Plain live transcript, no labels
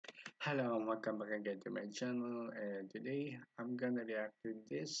Hello and welcome back again to my channel, and today I'm gonna react to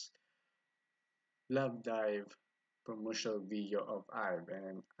this love dive promotional video of IVE,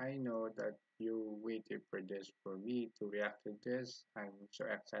 and I know that you waited for this for me to react to this. I'm so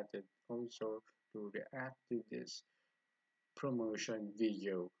excited also to react to this promotion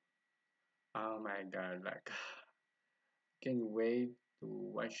video. Oh my god, like can't wait to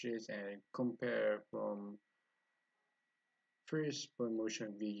watch this and compare from first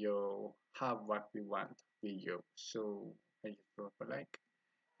promotion video have what we want video. So I just drop a like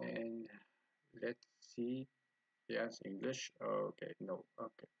and let's see. Yes, English. Okay, no.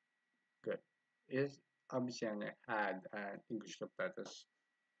 Okay, good. Is obviously I had an English subtitles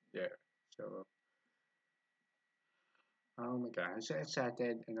there. So oh my god, I'm so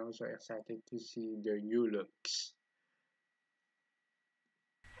excited and also excited to see their new looks.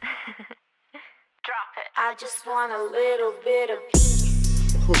 Drop it. I just want a little bit of peace.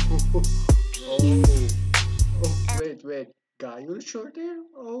 Oh, wait, guy, you short there?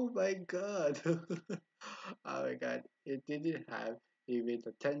 Oh my god. Oh my god, it didn't have even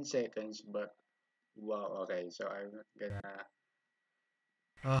the 10 seconds, but wow, okay, so I'm not gonna.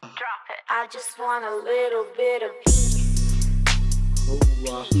 Ah, Drop it. I just want a little bit of peace. oh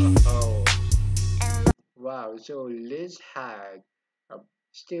wow. Wow, so Liz had a,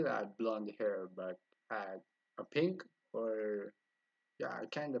 still had blonde hair, but had a pink or yeah,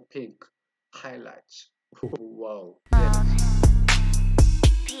 kind of pink highlights. Wow, Love, yes,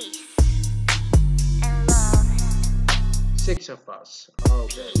 peace, and love, six of us.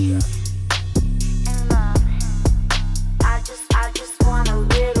 Okay, yeah. peace, and love. I just want a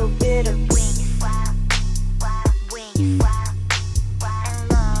little bit of wings, wings, and love,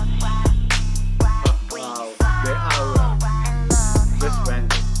 Wow, wings, the aura and love, just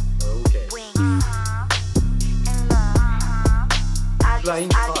random. Okay, wings, and love. flying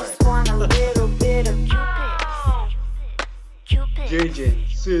I car. just want a little bit of Cupid, Virgin,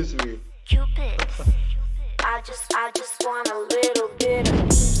 seriously. Cupid. I just want a little bit of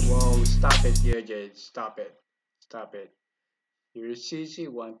peace. Whoa, stop it, Virgin, stop it, stop it. Your CC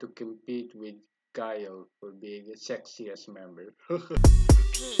want to compete with Kyle for being the sexiest member.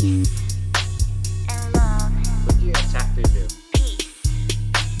 Peace and love. What do you exactly do?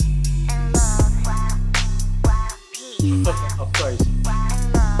 Peace and love. Peace Of course, and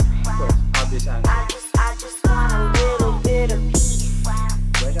love. of course, obvious answer. I just want a little bit of peace.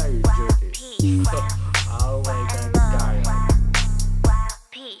 When are you joking? Peace Oh my and god, love. Kyle.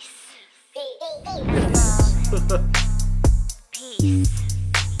 Peace and love. Peace and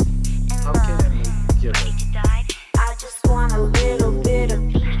How can I love. make you like? I just want a little bit of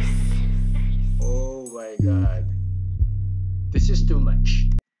peace. Oh my god. This is too much.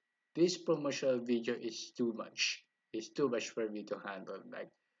 This promotional video is too much. It's too much for me to handle. Like,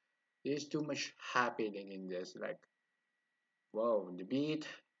 there's too much happening in this. Like, wow, the beat,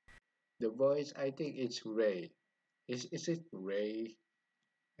 the voice, I think it's Ray. Is it Ray?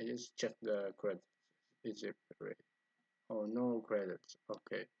 I just checked the credits. Is it Ray? Oh, no credits.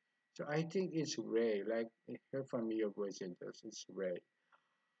 Okay. So I think it's Ray. Like, hear from your voice in this. It's Ray.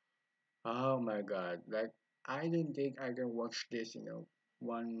 Oh my god. Like, I don't think I can watch this,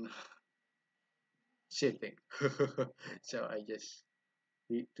 one sitting. So I just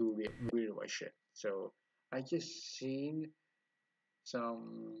need to rewatch it. So I just seen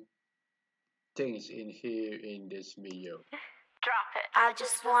some things in here in this video. Drop it. I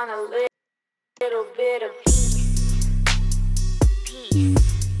just want a little bit of peace. Peace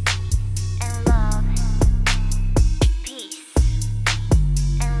and love. Peace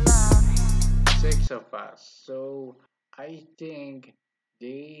and love. Six of us. So I think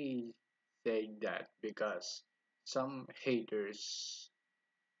they say that because some haters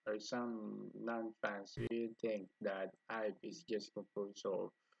or some non-fans really think that IVE is just composed of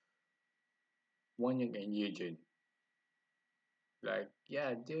Wonyang and Eugene. Like,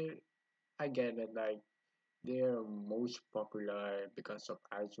 yeah, I get it. Like, they're most popular because of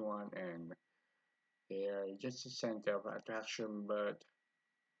Ice One and they're just a center of attraction. But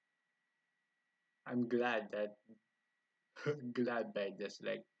I'm glad that glad by this.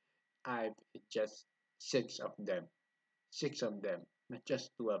 Like, I've just six of them, not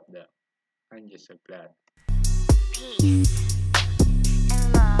just two of them. I'm just so glad. Peace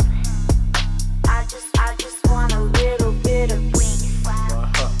and love. I just want a little bit of wings.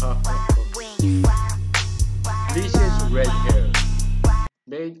 Wow. Wings Lisa's and red love. hair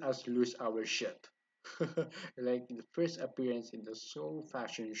made us lose our shit. Like the first appearance in the Seoul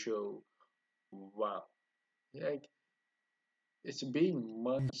fashion show. Wow. Like it's been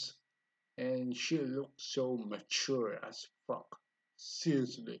months and she looks so mature as fuck.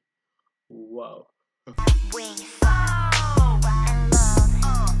 Seriously. Wow. Wings and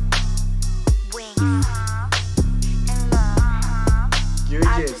love. Wings and love. Eugene,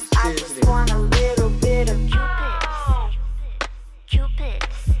 I seriously. just want a little bit of Cupid,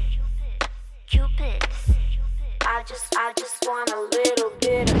 Cupid. I just want a little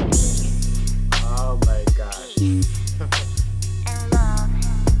bit of Oh my god. peace and love,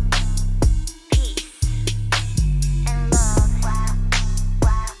 peace and love,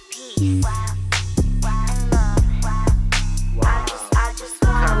 peace and love. Wow. I just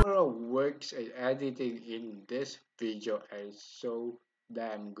want. Camera works and editing in this video is so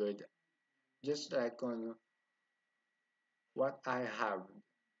damn good. Just like on what I have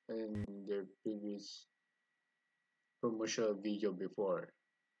in the previous promotional video before.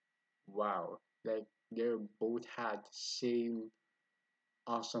 Wow. Like they both had same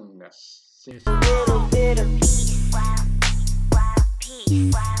awesomeness. A Seriously. little bit of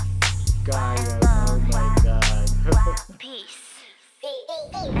peace Gaia, and oh love, my god. peace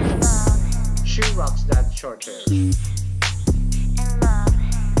and love, She rocks that short hair. and love.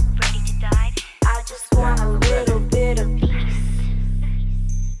 Ready to dive? I just Yeah, want a I'm little ready. bit of peace.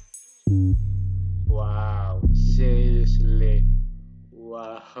 Wow, seriously.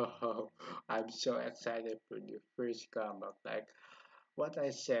 Wow. I'm so excited for the first comeback. Like what I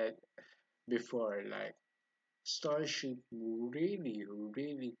said before, like Starship really,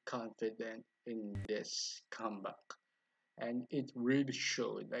 really confident in this comeback. And it really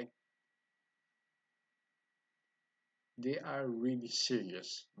showed like they are really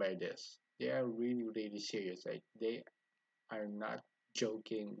serious by this. They are really, really serious. Like they are not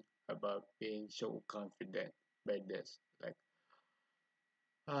joking about being so confident by this. Like,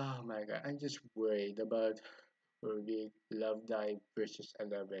 oh my god, I'm just worried about the Love Dive versus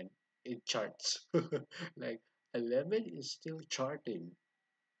 11 in charts. Like 11 is still charting.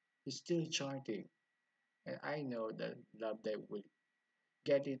 It's still charting. And I know that Love Dive will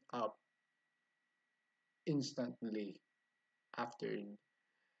get it up instantly after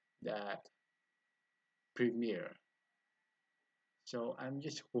that premiere. So I'm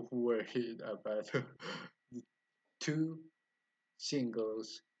just worried about the two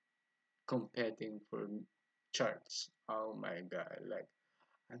singles competing for charts. Oh my god, like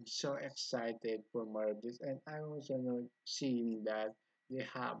I'm so excited for more of this, and I also know seeing that they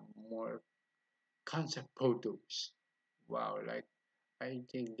have more concept photos. Wow, like I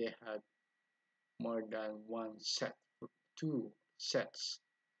think they had more than one set, two sets,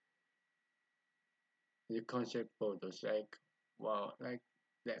 the concept photos. Like wow, like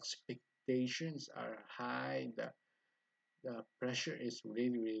the expectations are high, the pressure is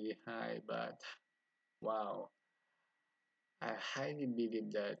really, really high, but wow, I highly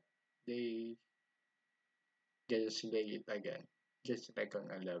believe that they get slay it again, just like on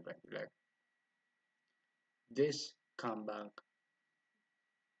 11. Like this comeback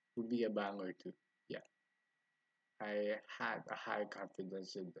will be a banger too. Yeah, I had a high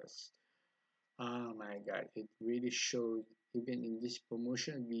confidence in this. Oh my god, it really showed even in this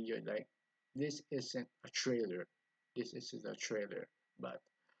promotion video. Like this isn't a trailer. This isn't a trailer, but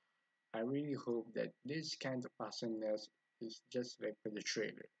I really hope that this kind of awesomeness is just like for the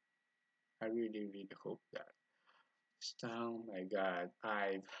trailer. I really, really hope that. Oh my god,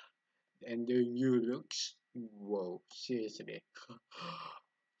 I've and the new looks. Whoa, seriously.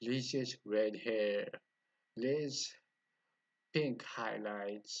 Liz's red hair, Liz pink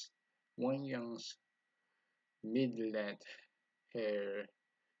highlights, Won Young's mid-length hair,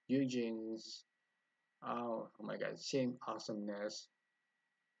 Eugene's oh my god, same awesomeness,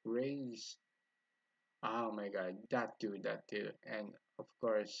 Ray's oh my god, that too, and of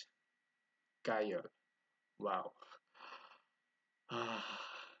course Kyle. Wow. Ah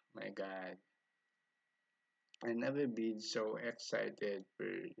my god. I never been so excited for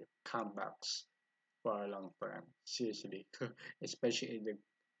comebacks for a long time. Seriously. Especially in the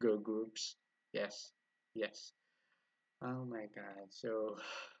girl groups. Yes. Yes. Oh my god. So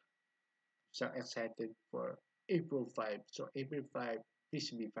excited for April 5. So April 5, please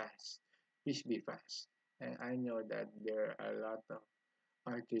be fast. Please be fast. And I know that there are a lot of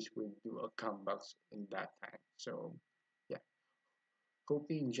artists will do a comebacks in that time. So yeah.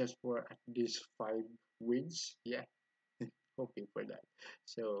 Hoping just for at least 5 wins. Yeah. Hoping for that.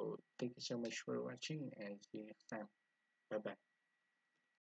 So thank you so much for watching and see you next time. Bye bye.